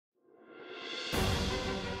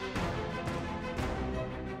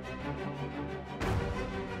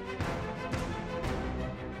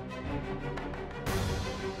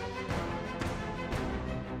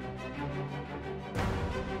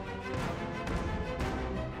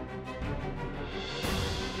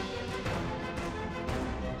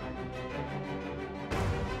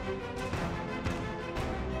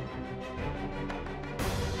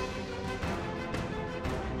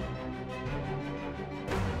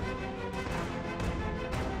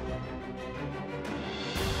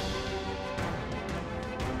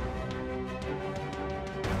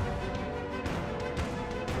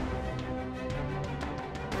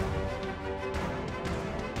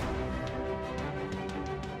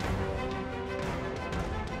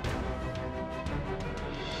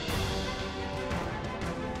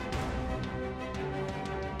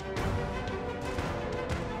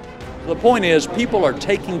The point is, people are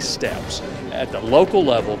taking steps at the local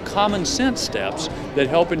level, common sense steps that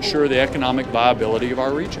help ensure the economic viability of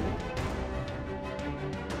our region.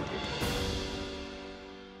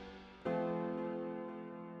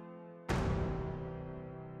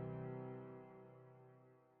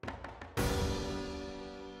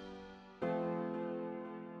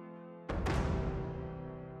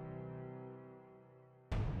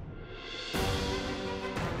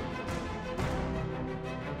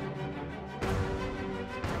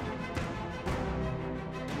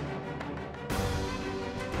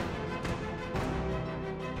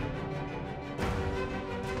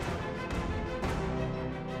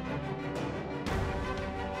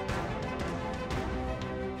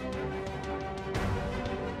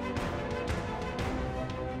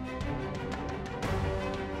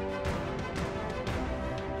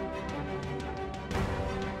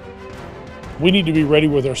 We need to be ready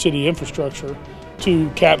with our city infrastructure to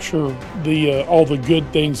capture all the good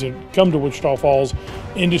things that come to Wichita Falls.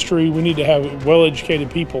 Industry, we need to have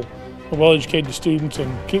well-educated people, well-educated students,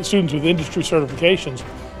 and students with industry certifications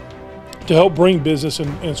to help bring business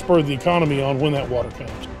and spur the economy on when that water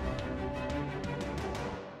comes.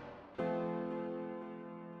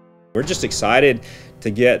 We're just excited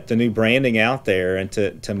to get the new branding out there and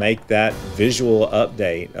to make that visual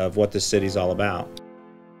update of what the city's all about.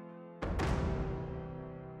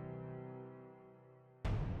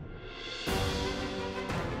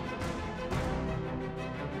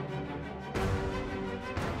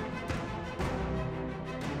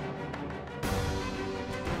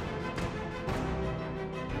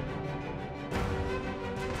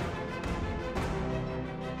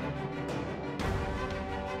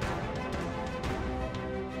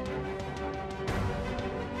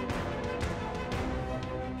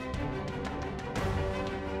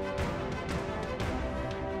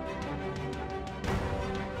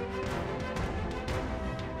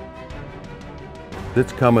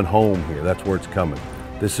 It's coming home here. That's where it's coming.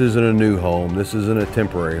 This isn't a new home. This isn't a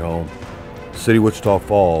temporary home. City of Wichita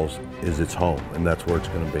Falls is its home, and that's where it's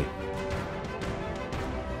going to be.